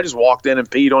where I just walked in and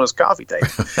peed on his coffee table.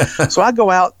 So I go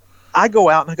out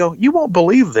and I go, you won't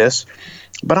believe this,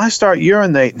 but I start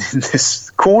urinating in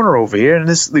this corner over here, and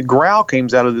the growl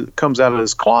comes out of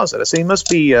his closet. I say, he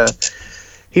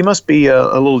must be a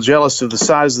little jealous of the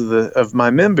size of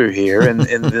my member here. And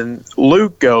then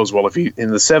Luke goes, well, and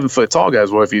the 7-foot tall guy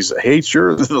goes, well, if he hates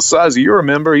the size of your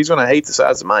member, he's going to hate the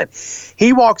size of mine.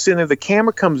 He walks in there, the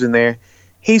camera comes in there,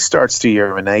 he starts to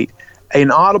urinate,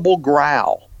 an audible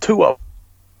growl, 2 of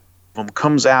them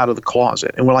comes out of the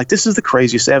closet. And we're like, this is the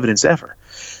craziest evidence ever.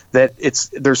 That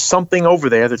there's something over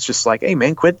there that's just like, hey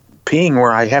man, quit peeing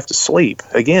where I have to sleep.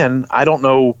 Again, I don't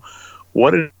know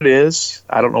what it is.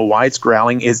 I don't know why it's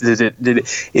growling. Is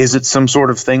it some sort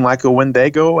of thing like a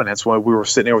Wendigo? And that's why we were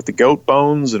sitting there with the goat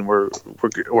bones, and we're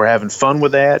having fun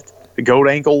with that. The goat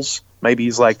ankles. Maybe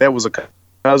he's like, that was a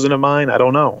cousin of mine. I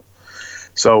don't know.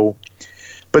 So,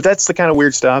 but that's the kind of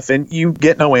weird stuff, and you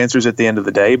get no answers at the end of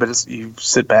the day. But you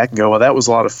sit back and go, well, that was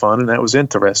a lot of fun, and that was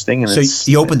interesting. And so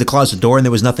you opened the closet door, and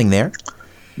there was nothing there?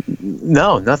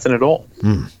 No, nothing at all.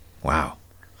 Wow.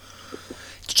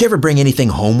 Did you ever bring anything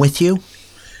home with you?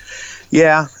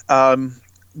 Yeah.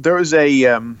 There was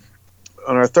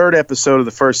on our third episode of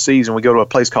the first season, we go to a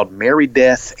place called Mary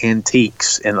Death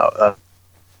Antiques in La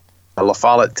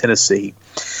Follette, Tennessee.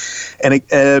 And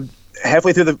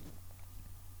halfway through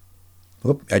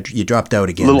you dropped out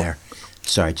again there.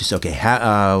 Sorry, just okay.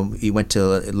 You went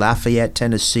to Lafayette,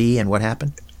 Tennessee, and what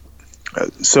happened?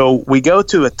 So we go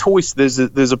to a toy. There's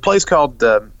a place called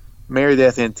Mary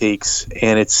Death Antiques,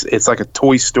 and it's like a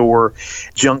toy store,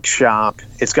 junk shop.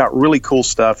 It's got really cool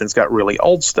stuff, and it's got really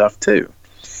old stuff too.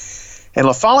 And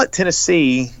La Follette,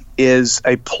 Tennessee is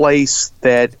a place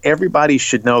that everybody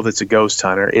should know that's a ghost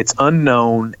hunter. It's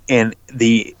unknown, and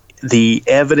the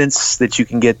evidence that you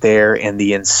can get there and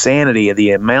the insanity of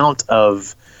the amount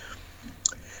of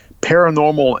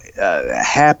paranormal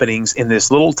happenings in this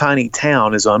little tiny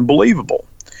town is unbelievable.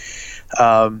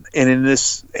 And in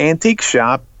this antique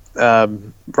shop,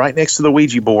 right next to the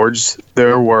Ouija boards,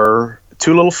 there were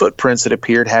two little footprints that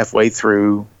appeared halfway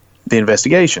through the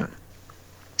investigation.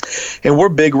 And we're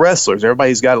big wrestlers.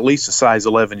 Everybody's got at least a size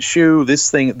 11 shoe.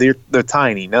 This thing, they're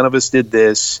tiny. None of us did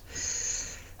this.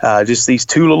 Just these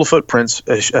two little footprints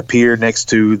appeared next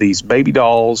to these baby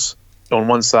dolls on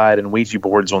one side and Ouija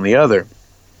boards on the other.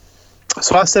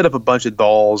 So I set up a bunch of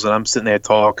dolls, and I'm sitting there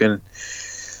talking.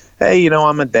 Hey,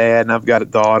 I'm a dad, and I've got a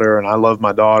daughter, and I love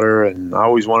my daughter, and I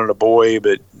always wanted a boy,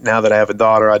 but now that I have a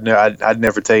daughter, I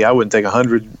wouldn't take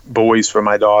 100 boys for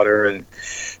my daughter, and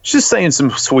just saying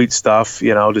some sweet stuff,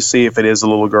 to see if it is a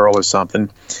little girl or something.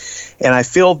 And I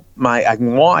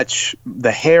can watch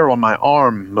the hair on my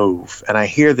arm move, and I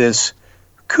hear this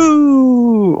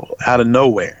coo out of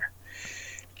nowhere.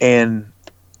 And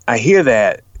I hear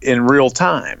that in real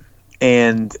time.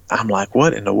 And I'm like,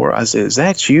 what in the world? I said, is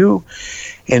that you?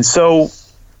 And so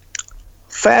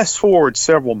fast forward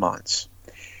several months.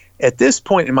 At this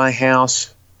point in my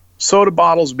house, soda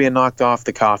bottles being knocked off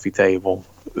the coffee table,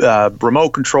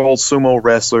 remote-controlled sumo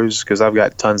wrestlers, because I've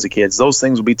got tons of kids. Those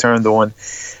things will be turned on.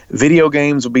 Video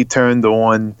games will be turned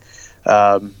on.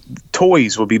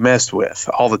 Toys will be messed with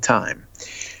all the time.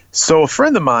 So a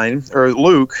friend of mine, or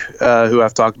Luke, who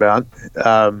I've talked about,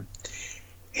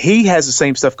 he has the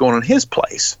same stuff going on in his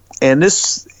place. And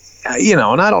this, and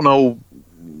I don't know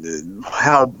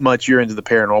how much you're into the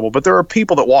paranormal, but there are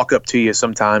people that walk up to you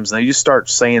sometimes and they just start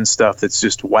saying stuff that's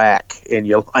just whack. And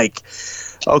you're like,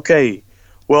 okay,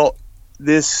 well,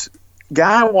 this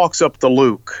guy walks up to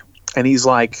Luke and he's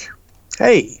like,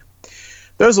 hey,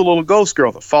 there's a little ghost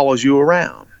girl that follows you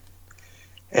around.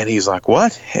 And he's like,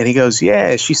 what? And he goes,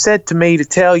 yeah, she said to me to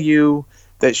tell you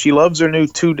that she loves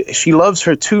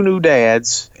her two new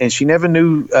dads, and she never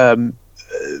knew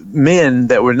men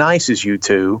that were nice as you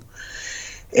two.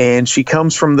 And she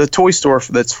comes from the toy store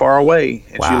that's far away,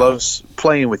 and She loves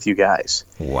playing with you guys.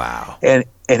 Wow. And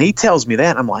he tells me that,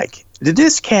 and I'm like, did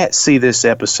this cat see this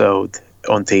episode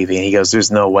on TV? And he goes, there's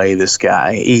no way this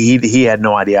guy, he had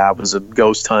no idea I was a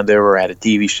ghost hunter or at a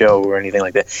TV show or anything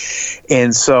like that.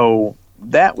 And so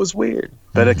that was weird.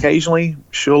 But occasionally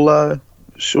she'll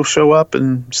show up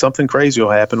and something crazy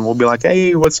will happen. We'll be like,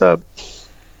 hey, what's up?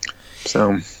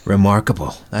 So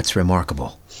remarkable. That's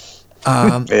remarkable.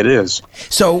 It is.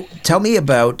 So tell me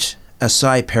about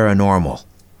Asai Paranormal.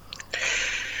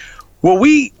 Well,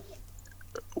 we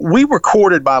were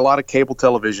courted by a lot of cable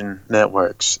television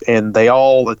networks, and they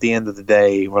all, at the end of the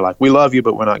day, were like, we love you,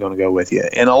 but we're not going to go with you.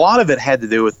 And a lot of it had to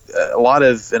do with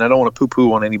and I don't want to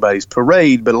poo-poo on anybody's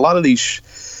parade, but a lot of these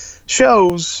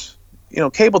shows,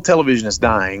 cable television is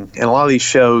dying, and a lot of these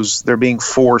shows, they're being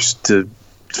forced to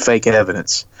fake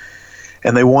evidence.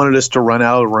 And they wanted us to run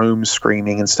out of the room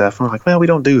screaming and stuff. And we're like, well, we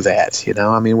don't do that.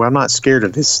 I'm not scared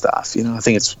of this stuff. I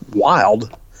think it's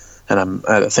wild, and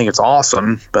I think it's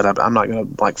awesome, but I'm not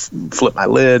going to flip my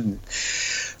lid.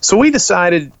 So we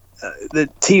decided that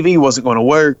TV wasn't going to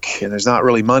work, and there's not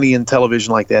really money in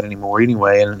television like that anymore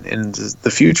anyway. And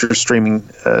the future is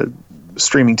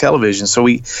streaming television. So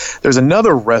there's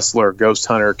another wrestler, ghost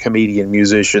hunter, comedian,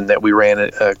 musician that we ran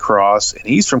across, and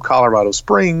he's from Colorado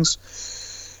Springs.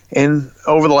 And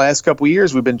over the last couple of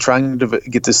years, we've been trying to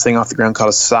get this thing off the ground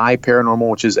called Asai Paranormal,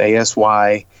 which is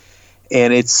ASY,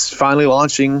 and it's finally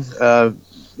launching.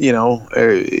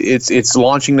 It's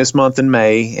launching this month in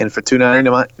May, and for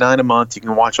 $2.99 a month, you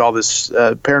can watch all this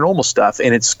paranormal stuff,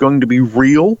 and it's going to be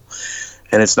real.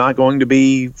 And it's not going to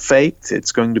be faked.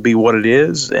 It's going to be what it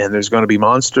is. And there's going to be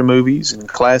monster movies and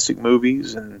classic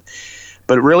movies.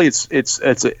 But really, it's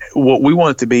what we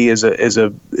want it to be is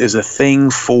a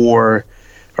thing for,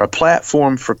 or a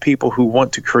platform for people who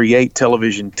want to create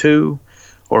television too,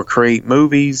 or create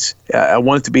movies. I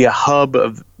want it to be a hub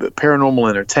of paranormal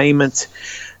entertainment.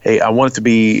 I want it to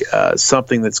be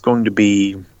something that's going to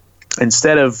be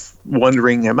instead of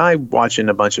wondering, am I watching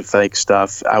a bunch of fake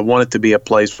stuff? I want it to be a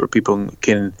place where people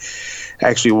can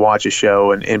actually watch a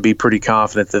show and be pretty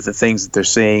confident that the things that they're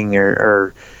seeing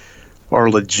are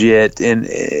legit. And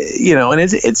and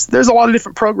it's there's a lot of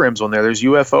different programs on there. There's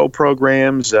UFO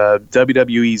programs.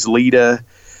 WWE's Lita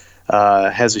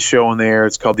has a show on there.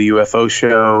 It's called the UFO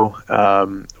Show.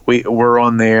 We're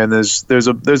on there, and there's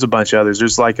a bunch of others.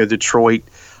 There's like a Detroit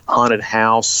haunted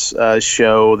house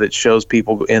show that shows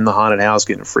people in the haunted house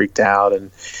getting freaked out, and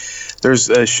there's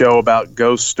a show about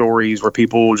ghost stories where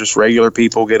regular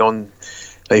people get on.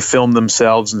 They film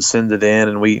themselves and send it in,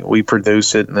 and we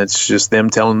produce it, and it's just them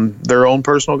telling their own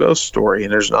personal ghost story.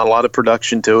 And there's not a lot of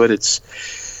production to it. It's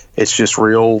just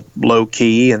real low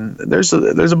key, and there's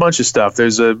a bunch of stuff.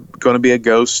 There's going to be a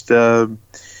ghost.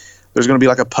 There's going to be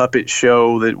like a puppet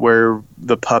show where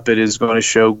the puppet is going to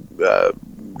show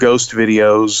ghost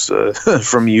videos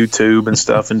from YouTube and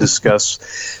stuff and discuss.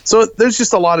 So there's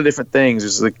just a lot of different things.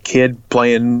 There's a kid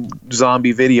playing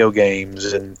zombie video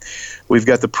games, and we've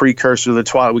got the precursor to the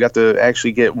Twilight. We got to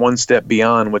actually get one step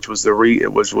beyond, which was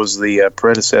the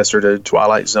predecessor to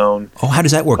Twilight Zone. Oh, how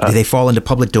does that work? Do they fall into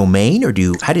public domain, or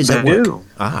how does that work? Do.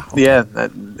 Okay. Yeah,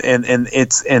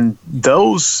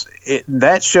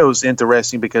 that show's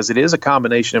interesting because it is a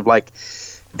combination of like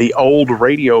the old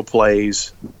radio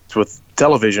plays with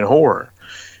television horror.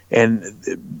 And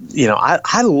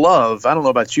I don't know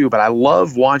about you, but I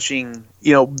love watching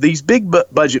these big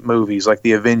budget movies like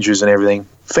the Avengers and everything.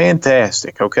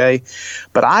 Fantastic, okay?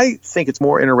 But I think it's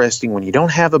more interesting when you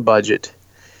don't have a budget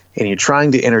and you're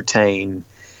trying to entertain,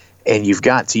 and you've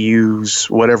got to use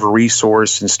whatever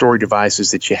resource and story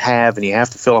devices that you have, and you have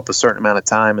to fill up a certain amount of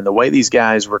time. And the way these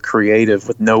guys were creative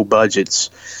with no budgets,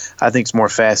 I think is more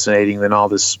fascinating than all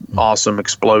this awesome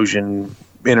explosion,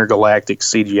 intergalactic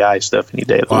CGI stuff any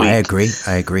day of the week.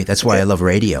 I agree. That's why I love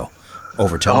radio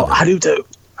over television. Oh, I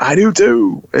do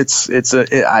too.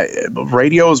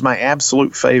 Radio is my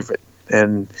absolute favorite,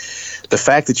 and the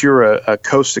fact that you're a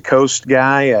coast to coast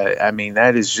guy, I mean,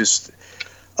 that is just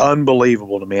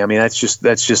unbelievable to me. I mean, that's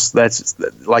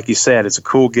like you said, it's a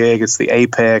cool gig. It's the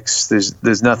apex.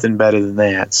 There's nothing better than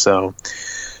that. So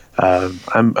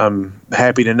I'm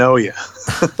happy to know you.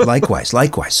 Likewise.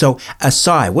 So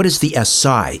ASY, what is the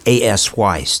ASY?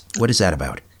 ASY. What is that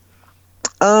about?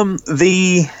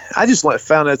 I just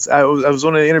found out. I was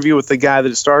on an interview with the guy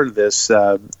that started this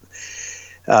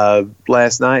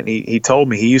last night, and he told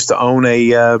me he used to own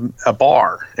a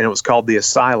bar, and it was called the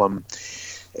Asylum,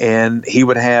 and he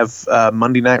would have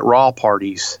Monday Night Raw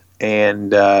parties.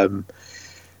 And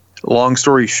long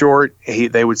story short,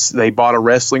 they bought a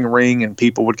wrestling ring, and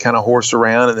people would kind of horse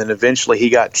around, and then eventually he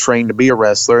got trained to be a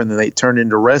wrestler, and then they turned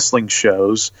into wrestling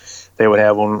shows. They would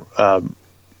have on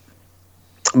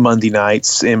Monday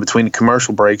nights in between the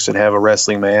commercial breaks and have a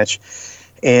wrestling match,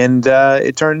 and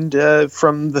it turned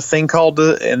from the thing called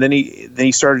and then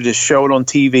he started to show it on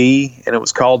TV, and it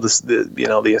was called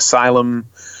the Asylum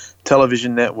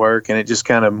Television Network, and it just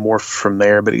kind of morphed from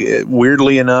there. But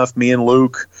weirdly enough, me and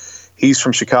Luke, he's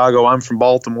from Chicago, I'm from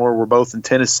Baltimore, we're both in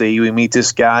Tennessee. We meet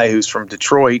this guy who's from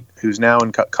Detroit, who's now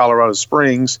in Colorado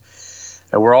Springs.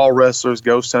 And we're all wrestlers,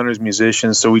 ghost hunters,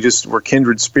 musicians, so we're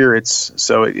kindred spirits.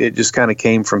 So it just kind of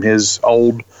came from his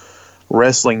old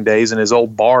wrestling days and his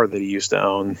old bar that he used to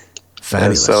own.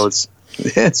 Fabulous. So it's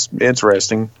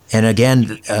interesting. And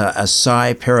again,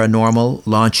 ASY Paranormal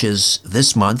launches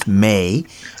this month, May,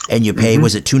 and you pay,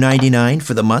 was it $2.99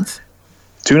 for the month?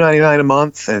 $2.99 a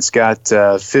month, and it's got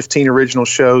 15 original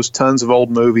shows, tons of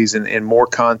old movies, and more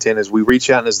content as we reach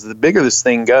out. And as the bigger this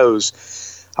thing goes,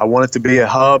 I want it to be a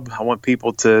hub. I want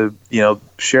people to,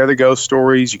 share the ghost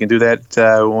stories. You can do that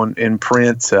in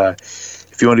print.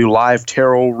 If you want to do live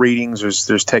tarot readings,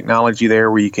 there's technology there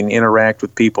where you can interact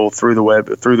with people through the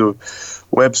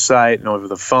website and over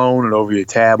the phone and over your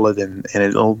tablet, and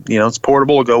it'll, it's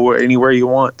portable. It'll go anywhere you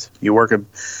want. You work a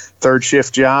third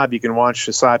shift job, you can watch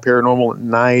ASY Paranormal at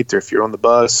night, or if you're on the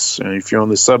bus, or if you're on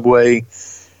the subway,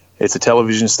 it's a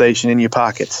television station in your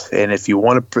pocket. And if you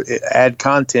want to add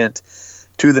content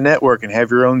to the network and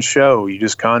have your own show, you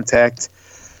just contact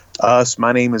us.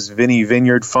 My name is Vinny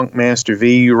Vineyard, Funkmaster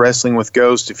V, Wrestling with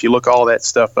Ghosts. If you look all that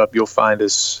stuff up, you'll find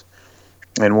us,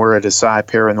 and we're at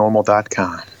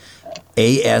ASYParanormal.com.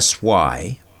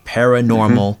 ASY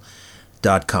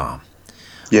Paranormal.com.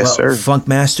 Yes, sir.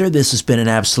 Funkmaster, this has been an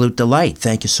absolute delight.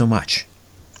 Thank you so much.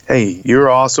 Hey, you're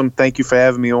awesome. Thank you for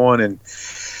having me on, and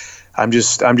I'm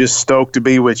just stoked to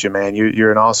be with you, man.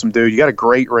 You're an awesome dude. You got a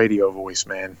great radio voice,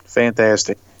 man.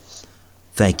 Fantastic.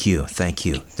 Thank you.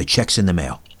 The check's in the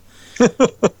mail.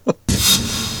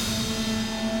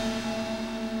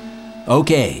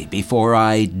 Okay, before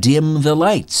I dim the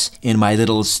lights in my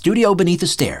little studio beneath the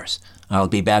stairs, I'll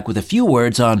be back with a few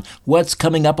words on what's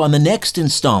coming up on the next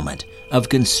installment of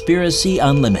Conspiracy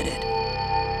Unlimited.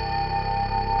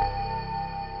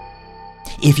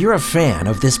 If you're a fan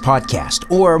of this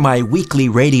podcast, or my weekly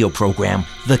radio program,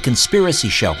 The Conspiracy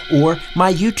Show, or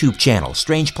my YouTube channel,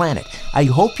 Strange Planet, I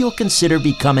hope you'll consider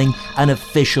becoming an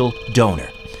official donor.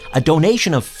 A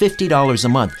donation of $50 a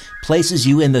month places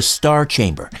you in the Star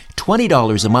Chamber.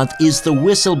 $20 a month is the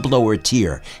Whistleblower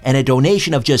tier, and a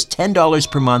donation of just $10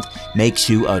 per month makes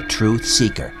you a truth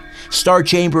seeker. Star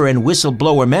Chamber and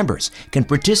Whistleblower members can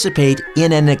participate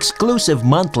in an exclusive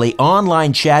monthly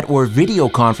online chat or video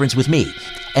conference with me,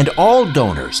 and all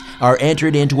donors are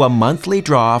entered into a monthly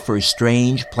draw for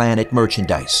Strange Planet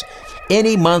merchandise.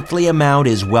 Any monthly amount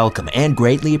is welcome and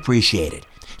greatly appreciated.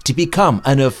 To become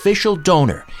an official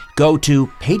donor, go to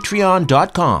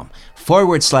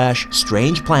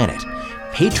patreon.com/Strange Planet.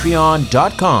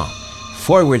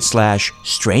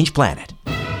 Patreon.com/Strange Planet.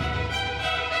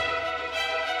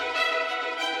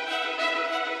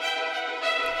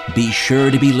 Be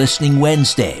sure to be listening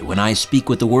Wednesday when I speak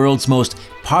with the world's most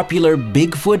popular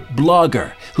Bigfoot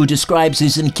blogger who describes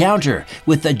his encounter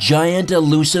with the giant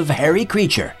elusive hairy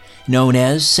creature known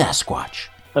as Sasquatch.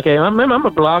 Okay, I'm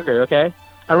a blogger, okay?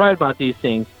 I write about these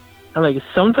things. I'm like,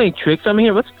 something tricks on me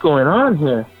here? What's going on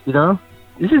here? You know?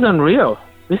 This is unreal.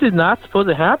 This is not supposed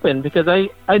to happen because I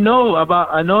know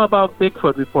about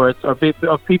Bigfoot reports or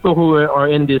people who are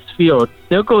in this field.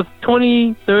 They'll go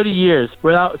 20, 30 years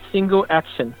without a single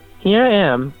action. Here I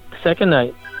am, second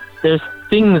night. There's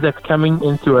things that's coming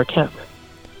into our camp.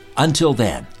 Until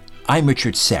then, I'm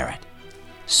Richard Syrett.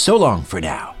 So long for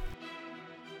now.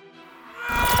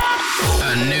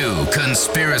 A new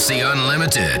Conspiracy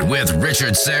Unlimited with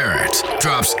Richard Syrett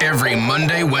drops every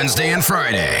Monday, Wednesday, and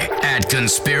Friday at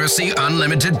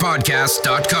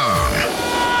conspiracyunlimitedpodcast.com.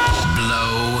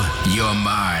 Blow your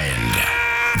mind.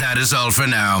 That is all for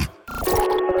now.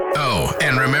 Oh,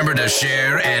 and remember to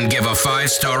share and give a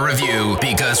 5-star review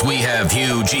because we have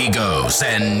huge egos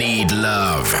and need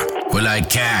love. We're like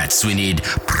cats. We need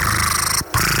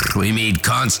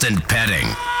constant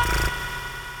petting.